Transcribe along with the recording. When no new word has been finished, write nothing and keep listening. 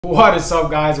What is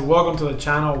up, guys? Welcome to the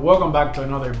channel. Welcome back to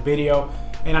another video.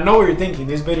 And I know what you're thinking,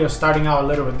 this video is starting out a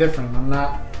little bit different. I'm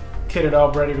not kitted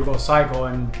up ready to go cycle,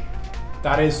 and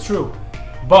that is true,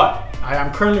 but I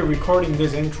am currently recording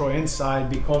this intro inside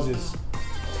because it's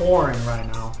pouring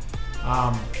right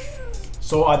now.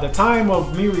 So at the time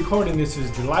of me recording this is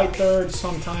July 3rd,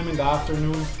 sometime in the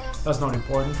afternoon. That's not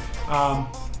important.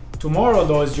 Tomorrow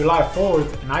though is July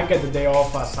 4th, and I get the day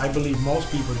off, as I believe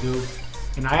most people do.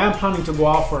 And I am planning to go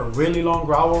out for a really long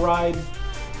gravel ride,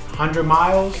 100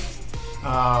 miles.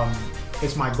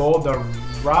 It's my goal. The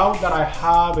route that I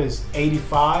have is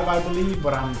 85, I believe,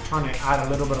 but I'm trying to add a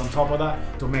little bit on top of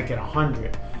that to make it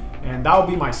 100. And that will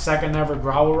be my second ever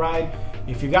gravel ride.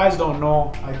 If you guys don't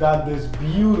know, I got this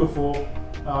beautiful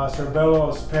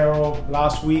Cervélo Aspero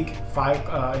last week,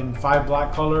 in 5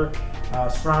 black color,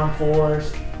 SRAM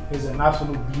 4s. Is an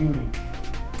absolute beauty.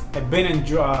 I've been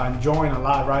enjoying a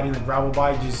lot riding the gravel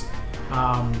bike.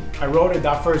 I rode it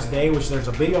that first day, which there's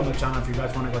a video on the channel if you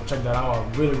guys want to go check that out.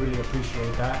 I really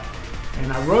appreciate that.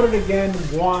 And I rode it again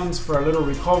once for a little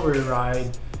recovery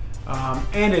ride,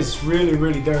 and it's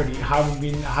really dirty. I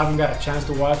haven't got a chance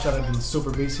to watch it. I've been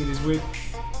super busy this week.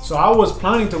 So I was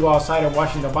planning to go outside and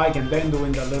watching the bike and then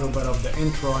doing a little bit of the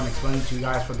intro and explaining to you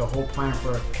guys what the whole plan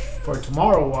for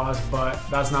tomorrow was, but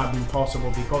that's not been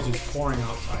possible because it's pouring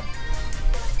outside.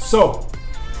 So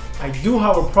I do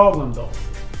have a problem though.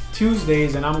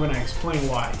 Tuesdays, and I'm gonna explain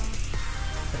why.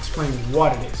 Explain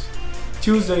what it is.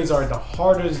 Tuesdays are the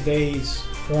hardest days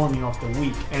for me of the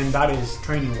week, and that is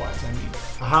training wise. I mean,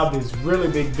 I have this really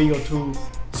big VO2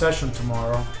 session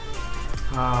tomorrow,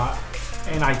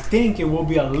 and I think it will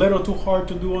be a little too hard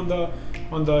to do on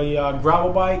the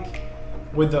gravel bike.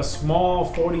 With the small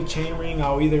 40 chainring,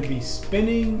 I'll either be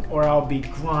spinning or I'll be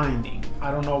grinding. I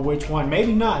don't know which one.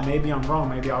 Maybe not. Maybe I'm wrong.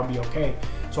 Maybe I'll be okay.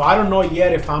 So I don't know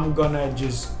yet if I'm gonna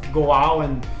just go out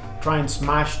and try and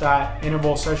smash that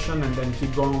interval session and then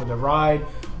keep going with the ride,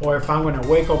 or if I'm gonna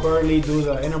wake up early, do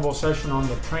the interval session on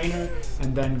the trainer,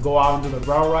 and then go out and do the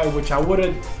gravel ride, which I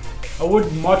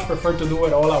would much prefer to do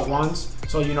it all at once.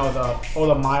 So you know, all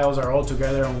the miles are all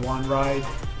together on one ride.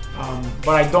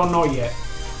 But I don't know yet.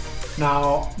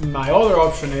 Now, my other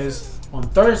option is on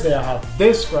Thursday I have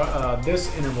this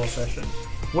interval session,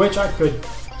 which I could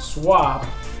swap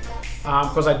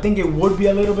because I think it would be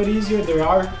a little bit easier.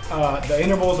 The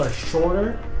intervals are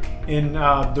shorter in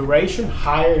duration,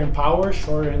 higher in power,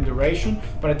 shorter in duration,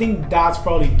 but I think that's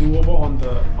probably doable on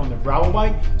the gravel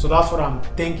bike. So that's what I'm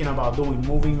thinking about doing,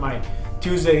 moving my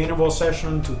Tuesday interval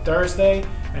session to Thursday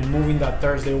and moving that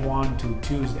Thursday one to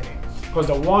Tuesday. Because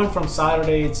the one from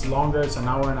Saturday, it's longer, it's an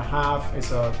hour and a half,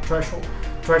 it's a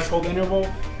threshold interval,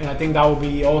 and I think that would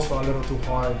be also a little too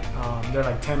hard. They're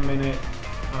like 10-minute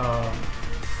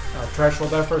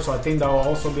threshold efforts, so I think that will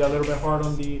also be a little bit hard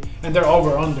on and they're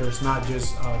over-unders, not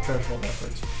just threshold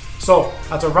efforts. So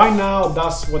as of right now,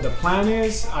 that's what the plan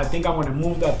is. I think I'm gonna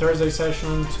move that Thursday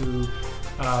session to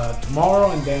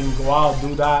tomorrow and then go out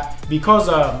and do that, because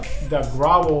the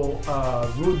gravel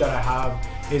route that I have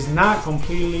is not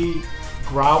completely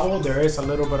gravel. There is a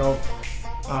little bit of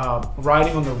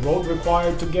riding on the road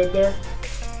required to get there.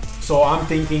 So I'm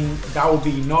thinking that will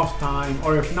be enough time,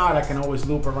 or if not, I can always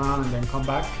loop around and then come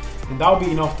back. And that will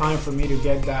be enough time for me to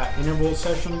get that interval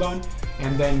session done.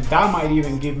 And then that might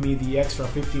even give me the extra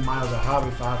 50 miles I have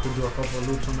if I have to do a couple of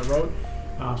loops on the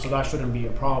road. So that shouldn't be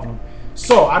a problem.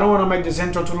 So I don't want to make this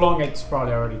intro too long. It's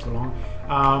probably already too long.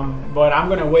 But I'm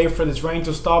gonna wait for this rain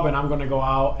to stop, and I'm gonna go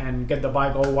out and get the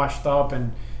bike all washed up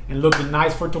and looking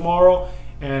nice for tomorrow.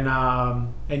 And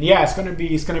yeah, it's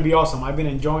gonna be awesome. I've been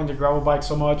enjoying the gravel bike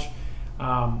so much.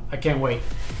 I can't wait.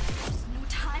 There's no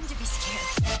time to be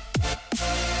scared.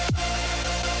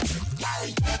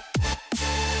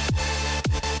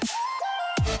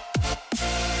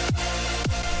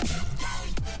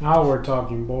 Now we're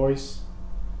talking, boys.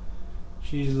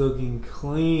 She's looking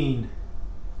clean.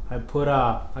 I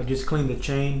just cleaned the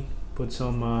chain, put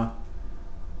some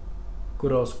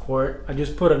good old squirt. I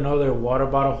just put another water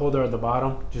bottle holder at the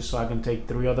bottom just so I can take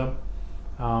 3 of them.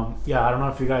 Yeah, I don't know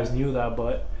if you guys knew that,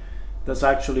 but that's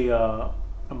actually a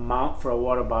mount for a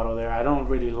water bottle there. I don't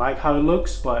really like how it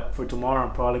looks, but for tomorrow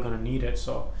I'm probably gonna need it,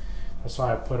 so that's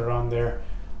why I put it on there.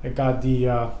 I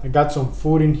got some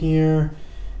food in here,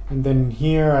 and then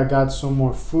here I got some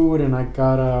more food, and I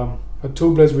got a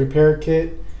tubeless repair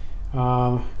kit.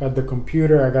 Got the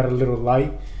computer, I got a little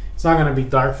light. It's not gonna be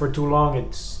dark for too long.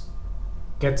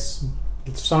 The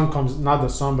sun comes, not the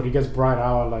sun, but it gets bright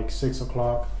out at like 6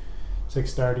 o'clock,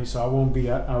 6:30. So I won't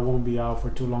be out for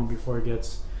too long before it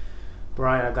gets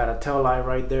bright. I got a tail light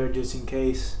right there just in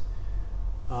case.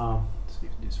 Let's see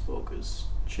if this focus.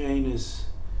 Chain is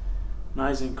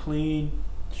Nice and clean.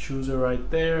 Shoes are right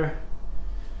there.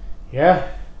 Yeah.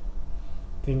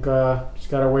 Think just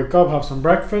gotta wake up, have some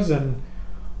breakfast, and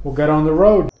we'll get on the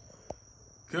road.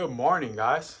 Good morning,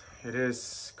 guys. It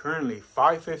is currently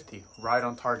 5:50, right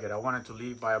on target. I wanted to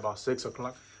leave by about 6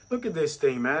 o'clock. Look at this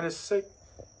thing, man. It's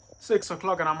 6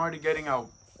 o'clock and I'm already getting a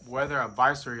weather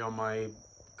advisory on my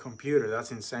computer.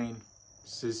 That's insane.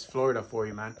 This is Florida for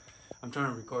you, man. I'm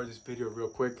trying to record this video real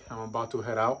quick. I'm about to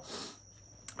head out.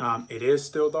 It is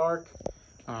still dark.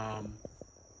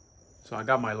 So I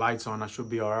got my lights on. I should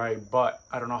be all right. But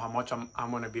I don't know how much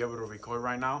I'm going to be able to record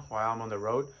right now while I'm on the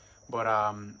road. But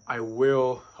I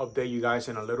will update you guys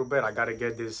in a little bit. I got to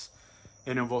get this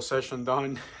interval session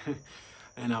done.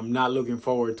 And I'm not looking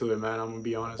forward to it, man. I'm going to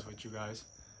be honest with you guys.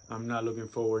 I'm not looking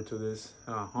forward to this.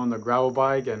 On the gravel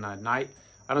bike and at night.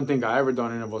 I don't think I ever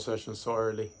done interval sessions so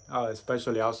early.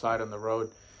 Especially outside on the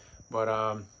road. But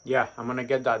yeah, I'm going to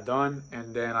get that done.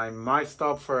 And then I might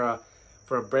stop for a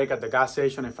break at the gas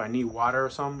station if I need water or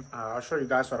something. I'll show you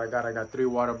guys what I got. I got 3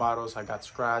 water bottles. I got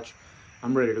Scratch.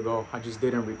 I'm ready to go. I just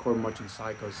didn't record much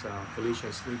inside because Felicia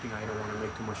is sleeping. I didn't want to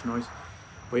make too much noise.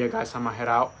 But yeah, guys, I'm gonna head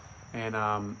out. And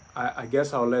I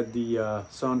guess I'll let the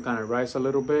sun kind of rise a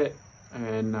little bit.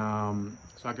 And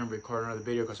so I can record another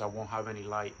video because I won't have any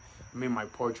light. I'm in my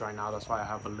porch right now. That's why I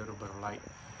have a little bit of light.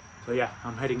 So yeah,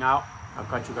 I'm heading out. I'll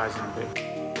catch you guys in a bit.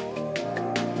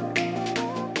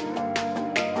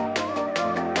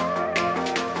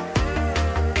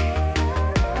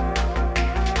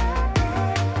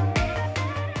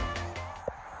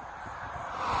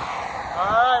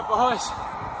 Boys,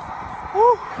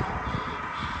 woo.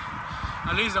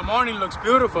 At least the morning looks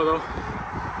beautiful though.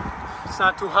 It's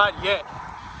not too hot yet,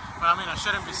 but I mean I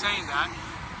shouldn't be saying that.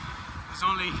 It's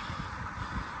only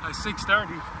like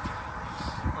 6:30,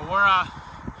 but we're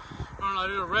on a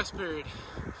little rest period.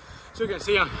 So you can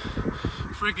see I'm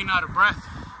freaking out of breath.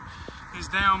 These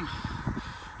damn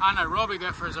anaerobic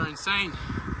efforts are insane,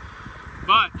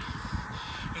 but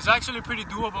it's actually pretty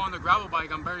doable on the gravel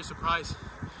bike. I'm very surprised.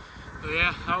 So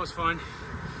yeah, that was fun.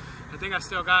 I think I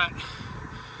still got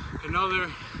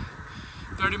another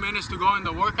 30 minutes to go in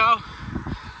the workout.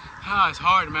 It's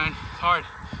hard, man, it's hard.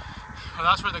 Well,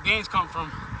 that's where the gains come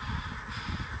from.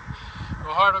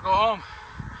 Go hard or go home.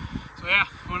 So yeah,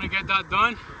 I want to get that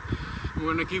done.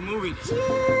 We're gonna keep moving.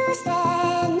 You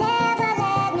said never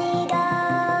let me go.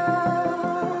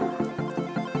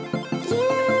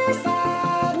 You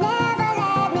said never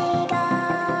let me go.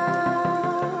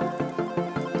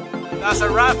 That's a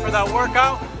wrap for that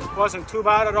workout. Wasn't too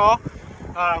bad at all.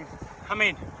 I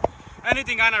mean,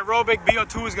 anything anaerobic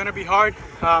VO2 is gonna be hard.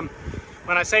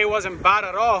 When I say it wasn't bad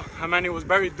at all, I mean it was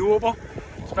very doable,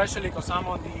 especially because I'm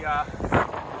on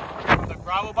the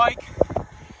gravel bike.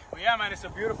 But yeah, man, it's a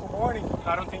beautiful morning.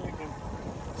 I don't think you can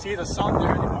see the sun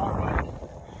there anymore,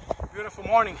 but beautiful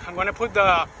morning. I'm gonna put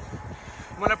the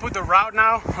route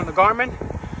now on the Garmin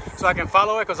so I can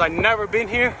follow it, because I've never been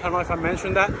here. I don't know if I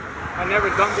mentioned that. I've never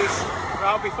done this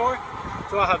route before,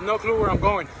 so I have no clue where I'm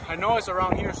going. I know it's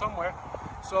around here somewhere.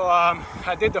 So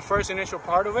I did the first initial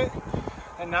part of it,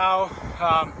 and now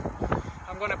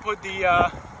I'm gonna put it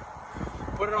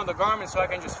on the Garmin so I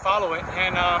can just follow it.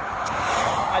 And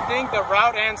I think the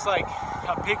route ends like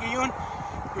a Picayune,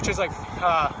 which is like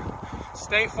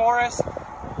State Forest,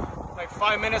 like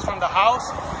 5 minutes from the house.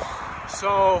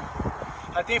 So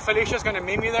I think Felicia's gonna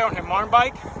meet me there on her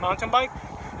mountain bike,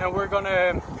 and we're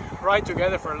gonna ride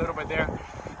together for a little bit there.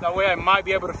 That way I might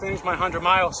be able to finish my 100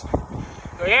 miles.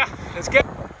 So yeah, let's get.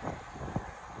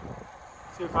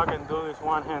 See if I can do this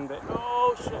one-handed.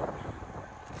 Oh shit. I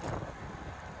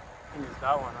think it's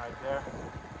that one right there.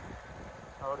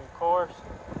 Loading course.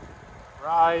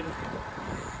 Ride.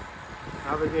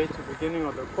 Navigate to the beginning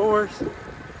of the course.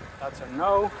 That's a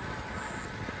no.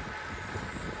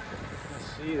 Let's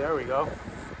see, there we go.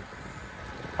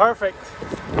 Perfect.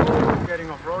 Getting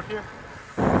off road here.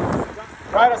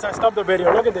 Right as I stop the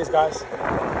video, look at this, guys.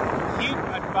 Heat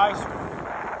advisory.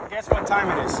 Guess what time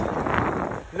it is?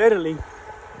 Literally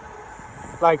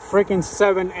like freaking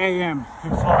 7 a.m. in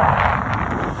Florida.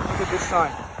 Look at this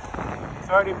sign. It's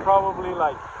already probably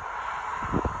like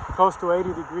close to 80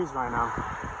 degrees right now.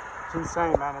 It's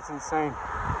insane, man, it's insane.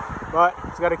 But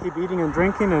just gotta keep eating and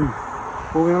drinking and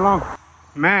moving along.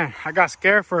 Man, I got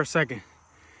scared for a second.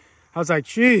 I was like,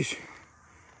 geez,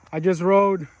 I just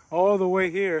rode all the way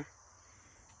here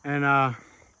and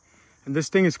this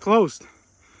thing is closed.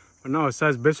 But no, it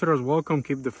says visitors welcome,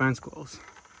 keep the fence closed.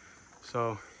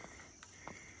 So,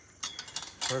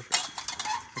 perfect.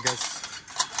 I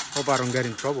guess, hope I don't get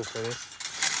in trouble for this.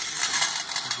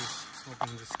 I'll just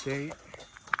open this gate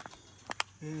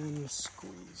and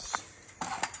squeeze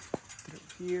through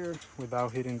here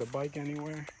without hitting the bike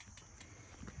anywhere.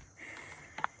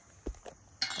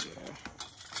 Yeah,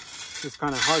 it's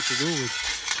kind of hard to do with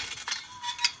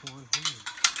one hand.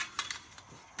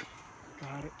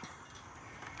 Got it.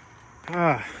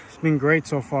 It's been great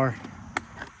so far.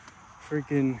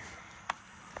 Freaking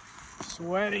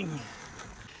sweating.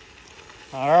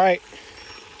 All right,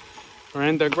 we're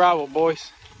in the gravel,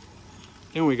 boys.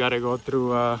 Then we gotta go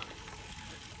through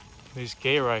this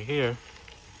gate right here.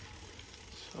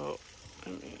 So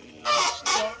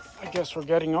I guess we're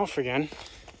getting off again.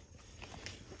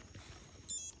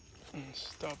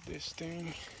 Stop this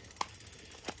thing.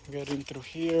 Get in through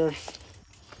here.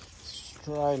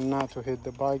 Try not to hit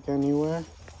the bike anywhere,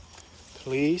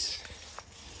 please.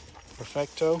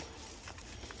 Perfecto.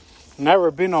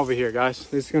 Never been over here, guys.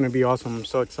 This is gonna be awesome. I'm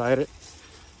so excited.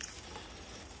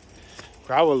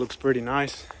 Gravel looks pretty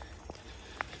nice.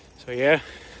 So yeah,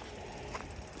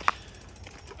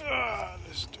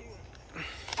 let's do it.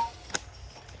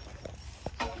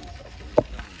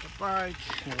 The bike.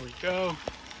 There we go.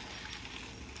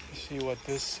 Let's see what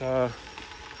this.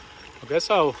 I guess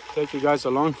I'll take you guys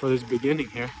along for this beginning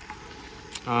here.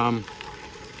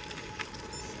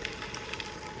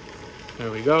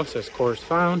 There we go. It says course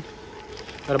found.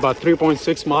 Got about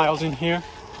 3.6 miles in here.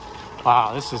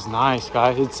 Wow, this is nice,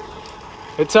 guys.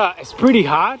 It's pretty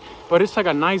hot, but it's like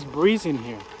a nice breeze in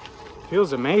here.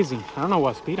 Feels amazing. I don't know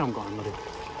what speed I'm going with it.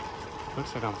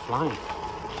 Looks like I'm flying.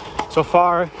 So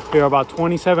far, we're about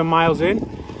 27 miles in.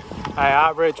 I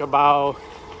average about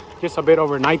just a bit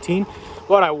over 19.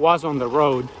 But I was on the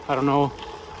road. I don't know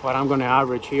what I'm gonna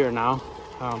average here now.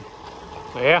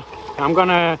 So yeah, I'm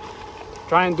gonna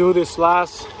try and do this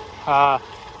last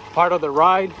part of the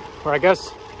ride, or I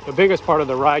guess the biggest part of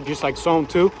the ride, just like zone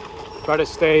 2. Try to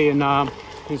stay in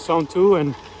zone 2,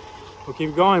 and we'll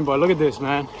keep going. But look at this,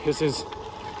 man. This is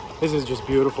just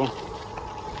beautiful.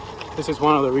 This is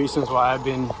one of the reasons why I've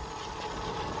been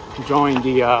enjoying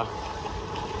the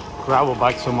gravel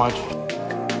bike so much.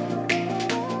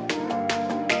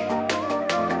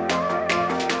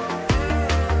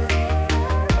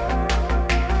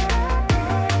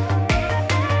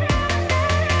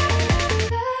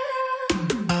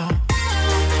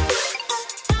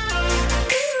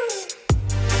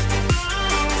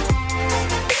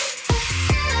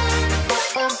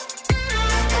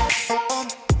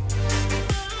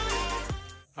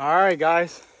 All right,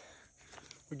 guys,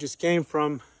 we just came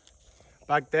from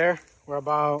back there. We're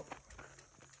about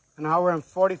an hour and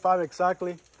 45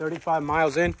 exactly, 35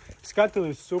 miles in. It's got to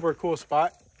this super cool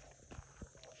spot.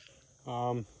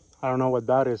 I don't know what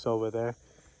that is over there.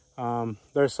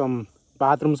 There's some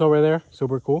bathrooms over there,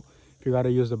 super cool if you got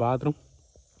to use the bathroom.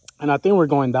 And I think we're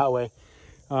going that way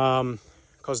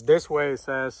because this way it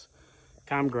says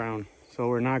campground, so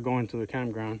we're not going to the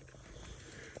campground.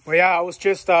 But yeah, I was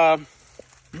just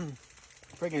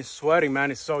freaking sweating, man.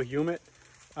 It's so humid.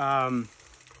 I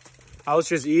was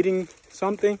just eating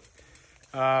something.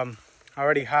 I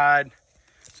already had,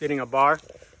 eating a bar.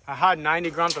 I had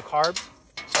 90 grams of carbs.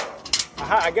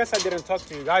 I guess I didn't talk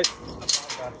to you guys about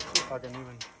that. See if I can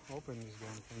even open this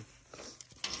damn thing.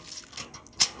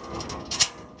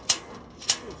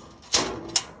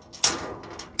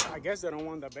 I guess they don't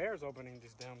want the bears opening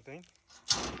this damn thing.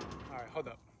 All right, hold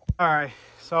up. All right,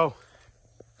 so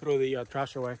throw the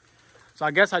trash away. So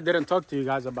I guess I didn't talk to you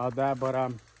guys about that,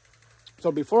 but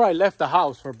so before I left the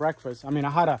house for breakfast, I mean,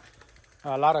 I had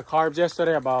a lot of carbs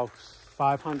yesterday, about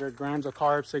 500 grams of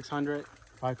carbs, 600,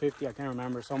 550, I can't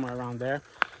remember, somewhere around there.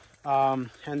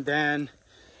 And then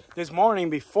this morning,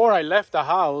 before I left the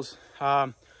house,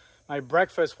 my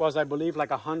breakfast was, I believe,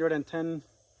 like 110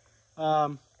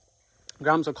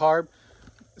 grams of carb.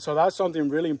 So that's something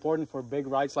really important for big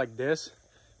rides like this.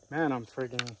 Man, I'm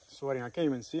freaking sweating. I can't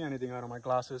even see anything out of my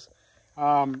glasses.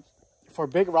 For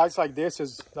big rides like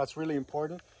this, that's really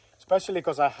important, especially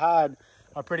because I had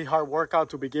a pretty hard workout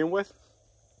to begin with.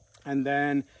 And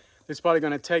then it's probably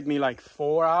going to take me like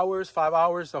 4 hours, 5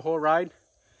 hours, the whole ride.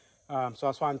 So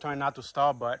that's why I'm trying not to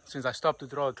stop. But since I stopped to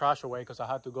throw the trash away because I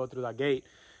had to go through that gate,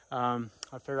 I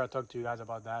figured I'd talk to you guys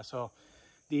about that. So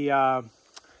the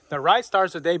ride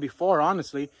starts the day before,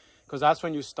 honestly, because that's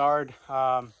when you start,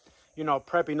 you know,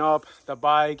 prepping up the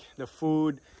bike, the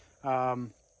food.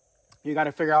 You got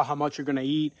to figure out how much you're going to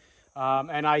eat.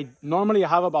 And I normally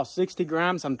have about 60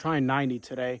 grams. I'm trying 90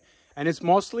 today. And it's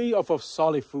mostly off of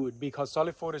solid food because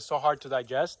solid food is so hard to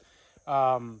digest.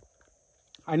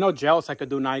 I know gels, I could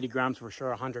do 90 grams for sure,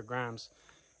 100 grams.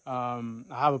 I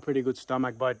have a pretty good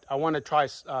stomach, but I want to try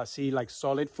see like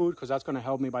solid food because that's going to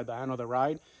help me by the end of the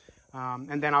ride.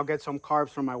 And then I'll get some carbs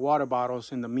from my water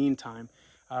bottles in the meantime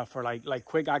for like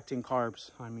quick acting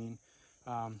carbs. I mean,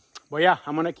 But yeah,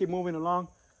 I'm gonna keep moving along.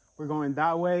 We're going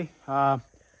that way.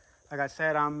 Like I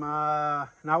said, I'm now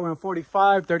we're in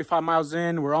 35 miles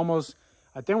in. We're almost,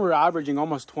 I think we're averaging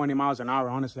almost 20 miles an hour,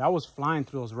 honestly. I was flying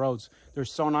through those roads. They're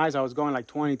so nice. I was going like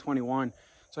 20, 21.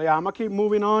 So yeah, I'm gonna keep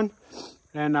moving on,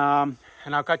 and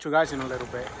I'll catch you guys in a little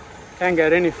bit. Can't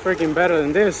get any freaking better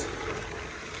than this.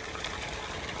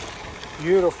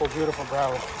 Beautiful, beautiful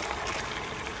gravel.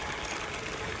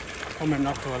 Coming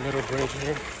up to a little bridge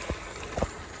here.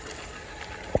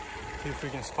 See if we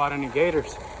can spot any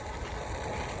gators.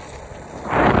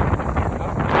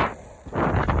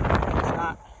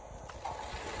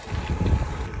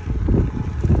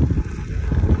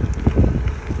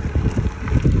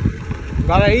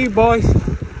 Gotta eat, boys.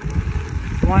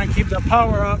 You want to keep the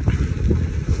power up,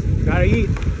 gotta eat.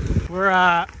 We're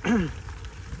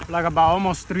like about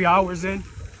almost 3 hours in.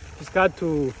 Just got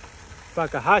to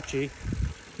Fakahachi.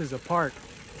 This is a park.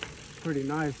 Pretty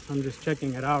nice. I'm just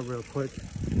checking it out real quick.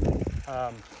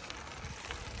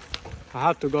 I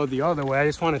have to go the other way. I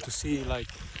just wanted to see like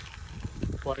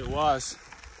what it was.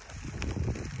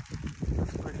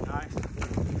 It's pretty nice.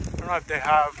 I don't know if they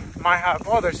might have,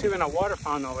 oh, there's even a water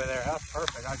fountain over there. That's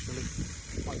perfect, actually.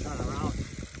 I'll turn around.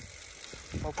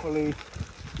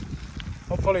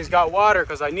 Hopefully it's got water,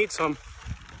 because I need some.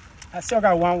 I still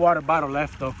got one water bottle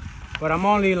left though, but I'm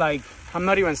only like, I'm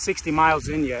not even 60 miles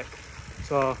in yet,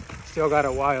 so still got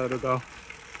a while to go.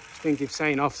 Just didn't keep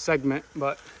saying off segment,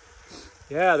 but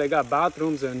yeah, they got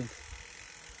bathrooms and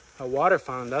a water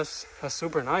fountain. That's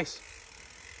super nice.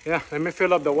 Yeah, let me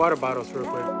fill up the water bottles real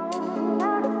quick.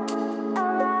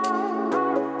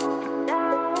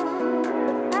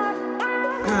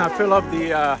 I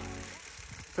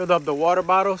filled up the water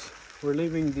bottles. We're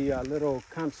leaving the little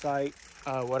campsite,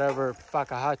 whatever,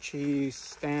 Fakahachi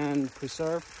stand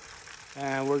preserve,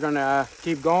 and we're gonna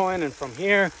keep going. And from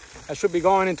here, I should be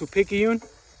going into Picayune,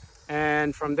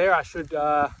 and from there I should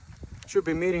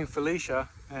be meeting Felicia,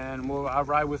 and I'll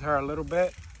ride with her a little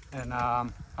bit, and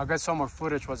I'll get some more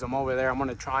footage once I'm over there. I'm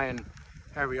gonna try and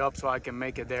hurry up so I can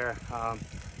make it there,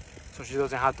 so she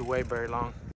doesn't have to wait very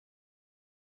long.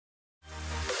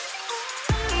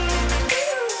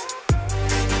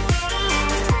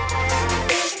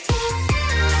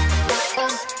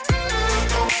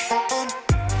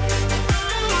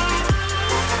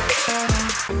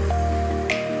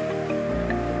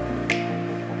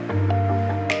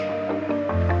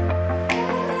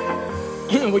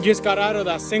 We just got out of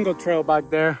that single trail back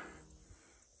there.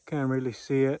 Can't really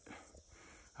see it.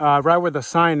 Right where the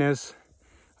sign is.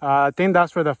 I think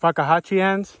that's where the Fakahachi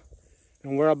ends.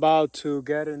 And we're about to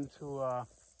get into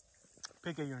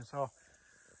Picayune. So,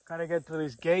 gotta get to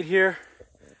this gate here.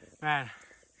 Man,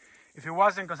 if it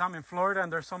wasn't because I'm in Florida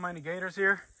and there's so many gators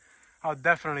here, I'll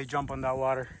definitely jump on that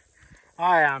water.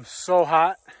 I am so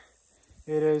hot.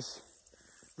 It is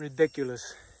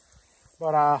ridiculous.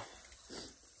 But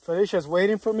Felicia's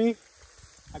waiting for me.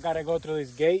 I gotta go through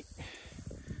this gate.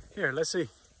 Here, let's see.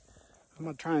 I'm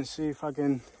gonna try and see if I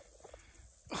can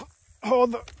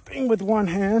hold the thing with one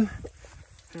hand.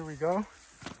 Here we go.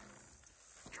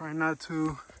 Try not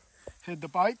to hit the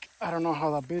bike. I don't know how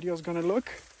that video is gonna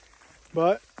look,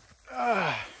 but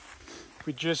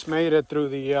we just made it through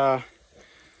the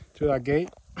through that gate.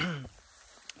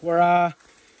 We're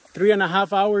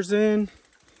 3.5 hours in,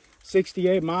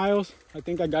 68 miles. I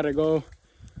think I gotta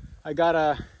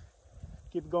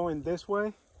keep going this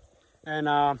way, and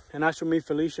I should meet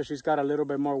Felicia. She's got a little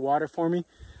bit more water for me.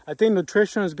 I think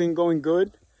nutrition has been going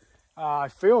good. I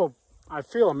feel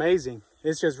amazing.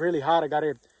 It's just really hot. I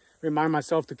gotta remind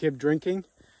myself to keep drinking.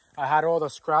 I had all the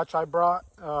scratch I brought,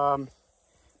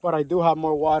 but I do have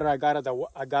more water. I got at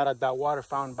that water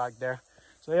fountain back there.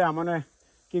 So yeah, I'm gonna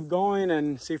keep going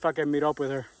and see if I can meet up with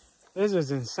her. This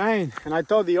is insane. And I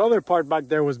thought the other part back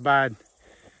there was bad.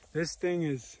 This thing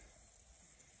is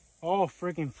all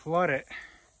freaking flooded.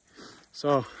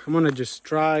 So I'm gonna just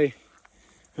try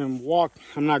and walk.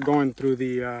 I'm not going through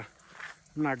the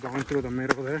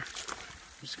middle there.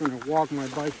 I'm just gonna walk my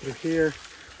bike through here.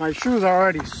 My shoes are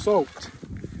already soaked,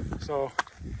 so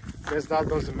I guess that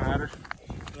doesn't matter.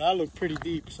 That looked pretty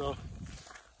deep, so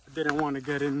I didn't want to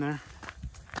get in there.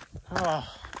 Oh,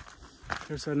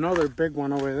 there's another big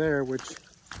one over there, which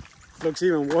looks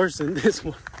even worse than this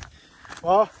one.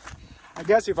 Well, I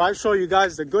guess if I show you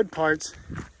guys the good parts,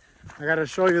 I gotta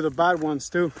show you the bad ones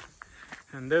too.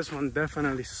 And this one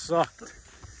definitely sucked.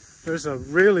 There's a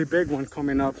really big one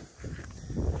coming up.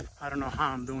 I don't know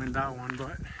how I'm doing that one,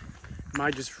 but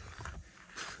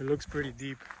it looks pretty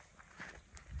deep.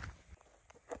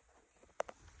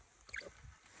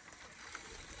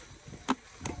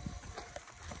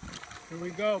 Here we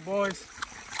go, boys.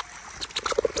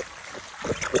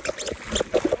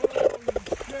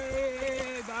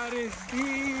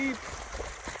 steep.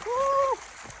 Woo!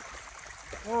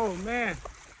 Oh man,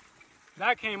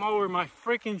 that came over my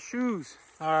freaking shoes.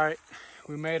 All right,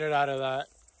 we made it out of that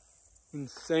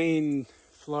insane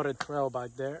flooded trail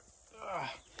back there.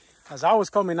 As I was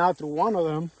coming out through one of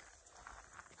them,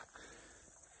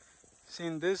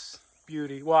 seeing this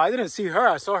beauty. Well, I didn't see her.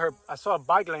 I saw a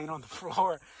bike laying on the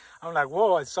floor. I'm like,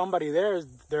 whoa, is somebody there?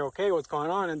 They're okay, what's going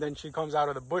on? And then she comes out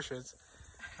of the bushes.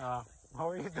 What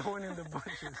are you doing in the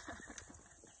bushes?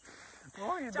 What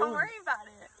are you doing? Don't worry about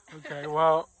it. Okay,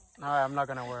 well, all right, I'm not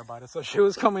gonna worry about it. So she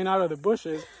was coming out of the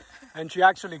bushes, and she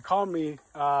actually called me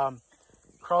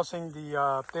crossing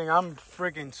the thing. I'm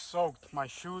freaking soaked. My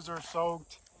shoes are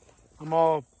soaked. I'm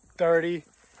all dirty.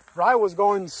 Ride was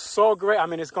going so great. I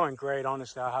mean, it's going great,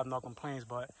 honestly. I have no complaints,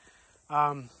 but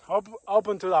up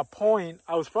until that point,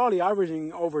 I was probably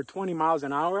averaging over 20 miles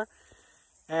an hour.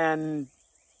 And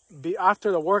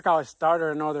after the workout, I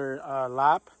started another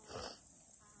lap.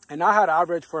 And I had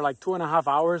averaged for like 2.5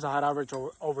 hours. I had averaged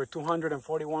over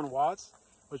 241 watts,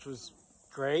 which was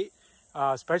great,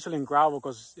 especially in gravel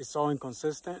because it's so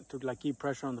inconsistent to like keep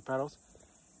pressure on the pedals.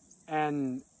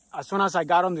 And as soon as I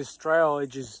got on this trail,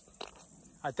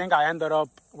 I think I ended up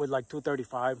with like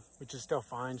 235, which is still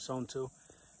fine, zone 2.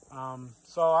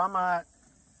 So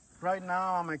right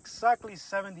now I'm exactly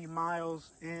 70 miles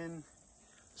in.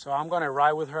 So I'm gonna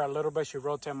ride with her a little bit. She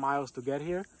rode 10 miles to get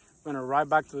here. I'm gonna ride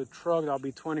back to the truck. That'll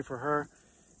be 20 for her.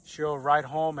 She'll ride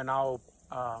home and I'll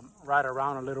ride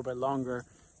around a little bit longer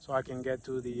so I can get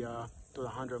to the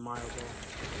 100 miles.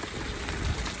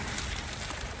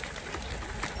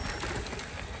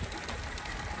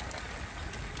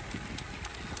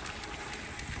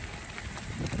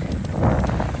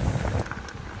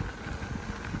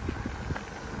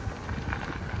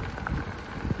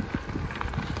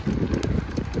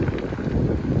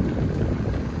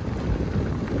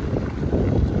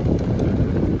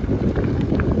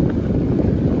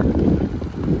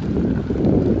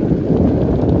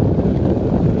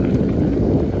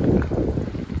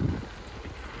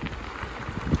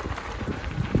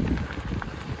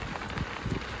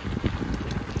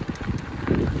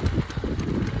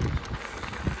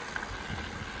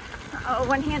 Oh,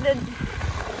 one-handed.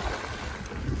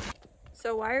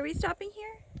 So why are we stopping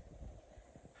here?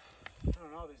 I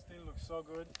don't know, this thing looks so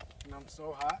good and I'm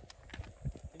so hot.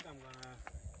 I think I'm gonna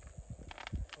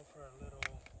go for a little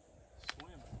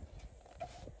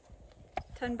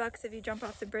swim. $10 if you jump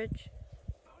off the bridge.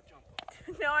 I'll jump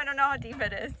off. No, I don't know how deep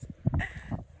it is. It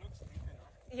looks deep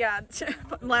enough. Yeah,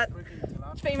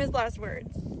 famous last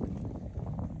words.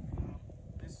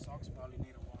 These socks probably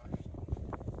need a wash.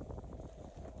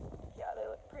 Yeah, they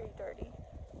look pretty dirty.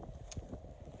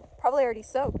 Probably already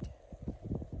soaked.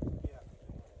 Yeah.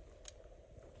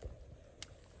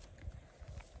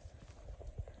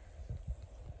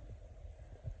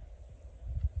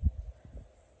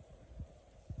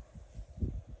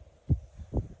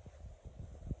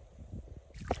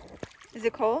 Is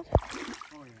it cold?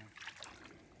 Oh yeah.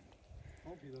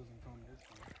 Hope he doesn't come this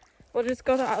way. We'll just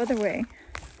go the other way.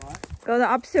 What? Go the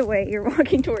opposite way. You're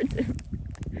walking towards him.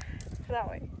 That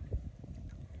way.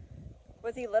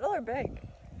 Was he little or big?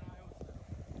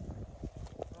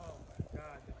 Oh my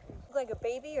god. Like a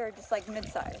baby or just like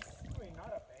mid-size? I mean, not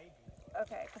a baby.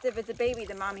 Okay, because if it's a baby,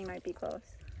 the mommy might be close.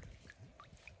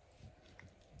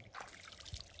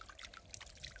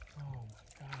 Oh my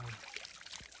god.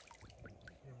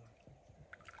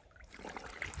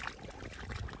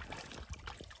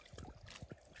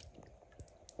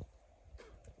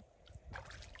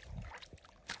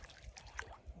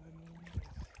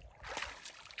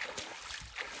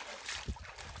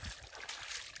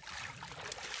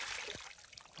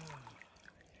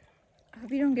 I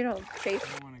hope you don't get all chafed.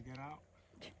 I don't want to get out.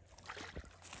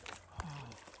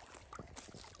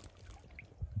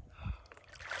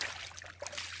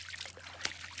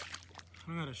 I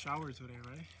got a shower today,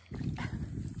 right?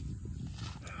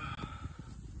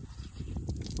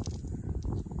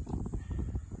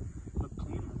 Look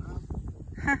cleaner now.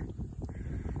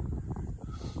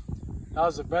 That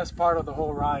was the best part of the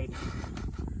whole ride.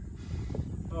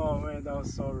 Oh man, that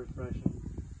was so refreshing.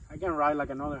 I can ride like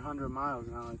another 100 miles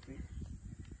now, I think.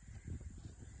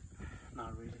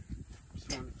 Not really.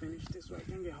 Just want to finish this so I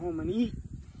can get home and eat.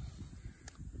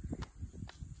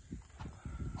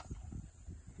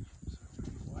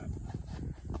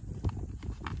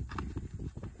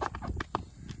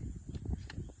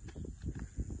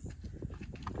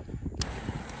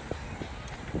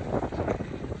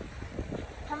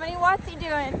 How many watts you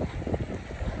doing?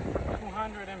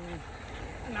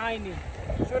 290.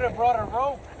 Should have brought a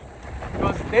rope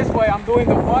because this way I'm doing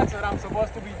the watts that I'm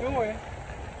supposed to be doing.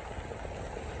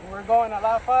 we're going a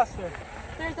lot faster.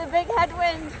 There's a big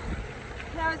headwind.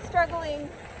 And I was struggling.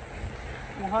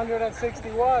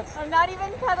 160 watts. I'm not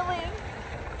even pedaling.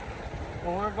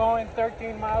 Well, we're going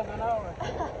 13 miles an hour.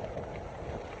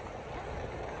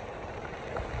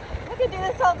 I could do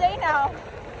this all day now.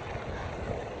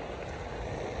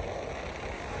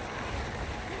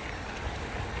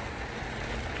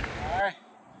 Alright,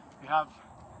 we have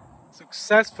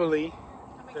successfully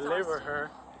delivered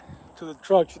her to the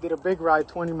truck. She did a big ride,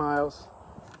 20 miles.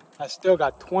 I still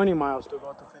got 20 miles to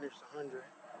go to finish the 100.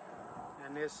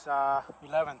 And it's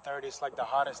 11:30, it's like the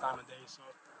hottest time of day, so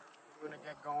we're gonna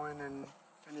get going and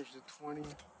finish the 20,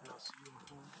 and I'll see you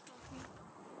home.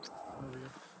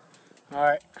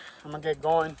 Alright, I'm gonna get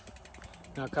going,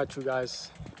 and I'll catch you guys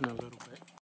in a little bit.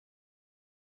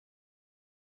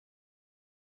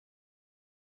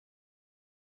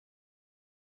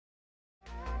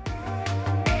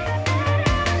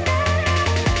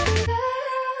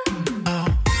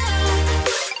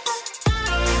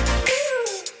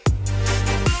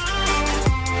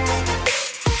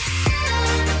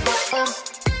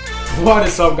 What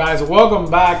is up, guys? Welcome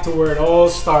back to where it all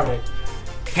started.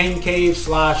 Pain cave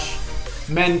slash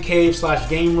men cave slash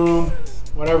game room,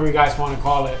 whatever you guys want to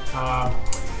call it.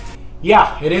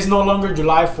 Yeah, it is no longer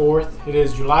July 4th. It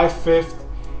is July 5th,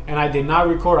 and I did not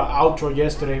record an outro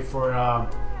yesterday for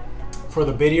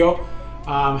the video.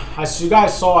 As you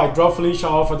guys saw, I drove Felicia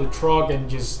off of the truck and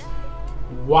just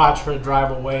watched her drive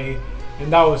away,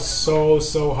 and that was so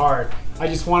hard. I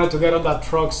just wanted to get on that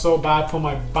truck so bad, put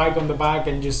my bike on the back,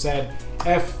 and just said,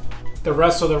 F the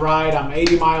rest of the ride. I'm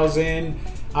 80 miles in.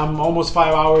 I'm almost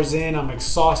 5 hours in. I'm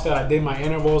exhausted. I did my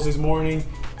intervals this morning.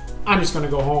 I'm just going to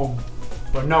go home.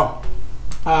 But no.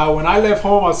 When I left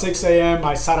home at 6 a.m.,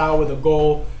 I set out with a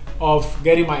goal of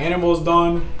getting my intervals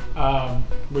done,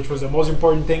 which was the most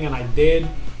important thing, and I did.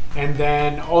 And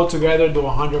then all together do a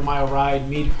 100-mile ride,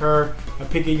 meet her, a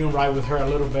picking ride with her a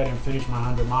little bit, and finish my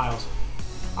 100 miles.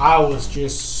 I was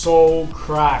just so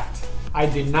cracked. I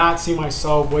did not see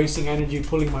myself wasting energy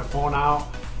pulling my phone out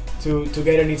to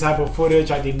get any type of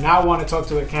footage. I did not want to talk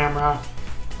to the camera.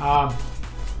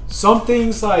 Some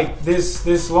things like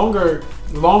this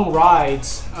long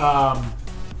rides,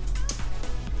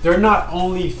 they're not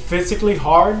only physically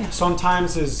hard,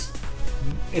 sometimes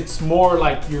it's more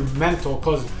like your mental,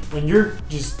 because when you're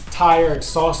just tired,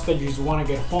 exhausted, you just want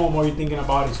to get home, all you're thinking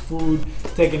about is food,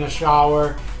 taking a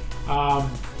shower.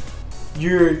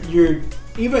 You're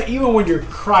even when you're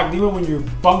cracked, even when you're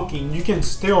bunking, you can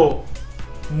still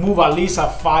move at least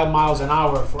at 5 miles an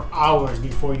hour for hours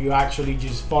before you actually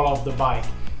just fall off the bike.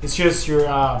 It's just your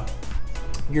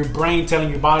brain telling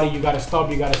your body, you gotta stop,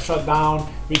 you gotta shut down,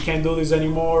 we can't do this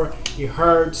anymore, it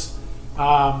hurts.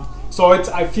 So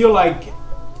I feel like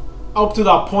up to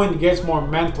that point it gets more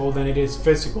mental than it is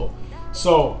physical.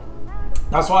 So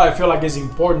that's why I feel like it's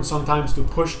important sometimes to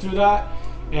push through that.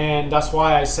 And that's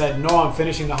why I said, no, I'm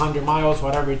finishing the 100 miles,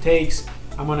 whatever it takes.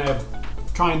 I'm gonna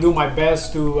try and do my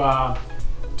best to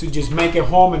just make it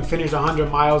home and finish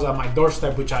 100 miles at my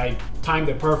doorstep, which I timed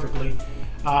it perfectly.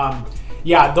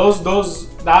 Yeah,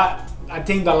 I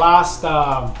think the last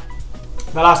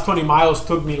 20 miles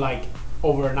took me like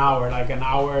over an hour, like an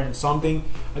hour and something.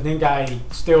 I think I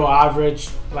still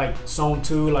averaged like zone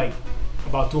 2, like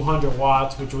about 200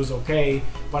 watts, which was okay.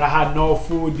 But I had no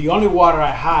food. The only water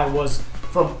I had was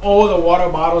from all the water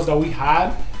bottles that we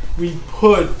had. We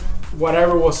put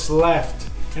whatever was left,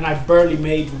 and I barely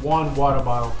made one water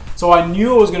bottle. So I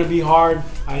knew it was gonna be hard.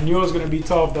 I knew it was gonna be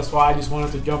tough. That's why I just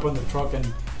wanted to jump in the truck and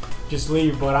just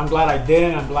leave. But I'm glad I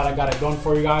didn't. I'm glad I got it done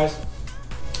for you guys.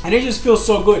 And it just feels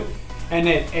so good. And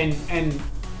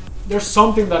there's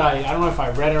something that I don't know if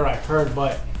I read or I heard,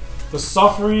 but the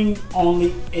suffering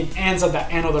it ends at the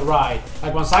end of the ride.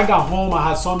 Like once I got home, I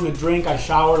had something to drink, I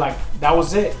showered, like that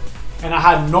was it. And I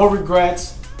had no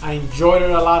regrets. I enjoyed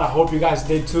it a lot. I hope you guys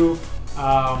did too.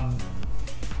 And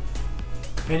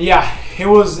yeah, it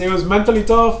was mentally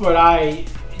tough, but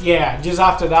just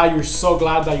after that, you're so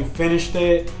glad that you finished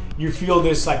it. You feel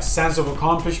this like sense of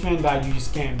accomplishment that you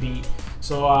just can't beat.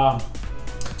 So I'll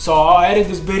edit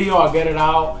this video, I'll get it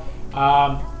out.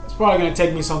 It's probably gonna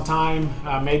take me some time,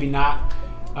 maybe not.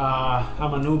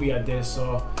 I'm a newbie at this,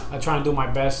 so I try and do my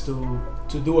best to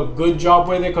do a good job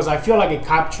with it, because I feel like it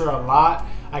captured a lot.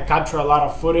 I capture a lot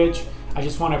of footage. I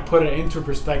just want to put it into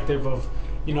perspective of,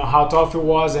 you know, how tough it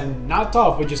was, and not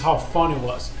tough, but just how fun it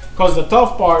was. Because the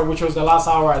tough part, which was the last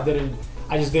hour,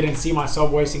 I just didn't see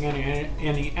myself wasting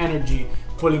any energy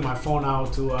pulling my phone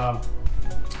out to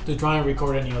try and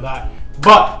record any of that.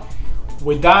 But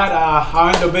with that, I'll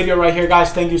end the video right here,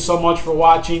 guys. Thank you so much for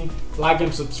watching. Like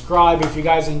and subscribe if you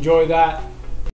guys enjoy that.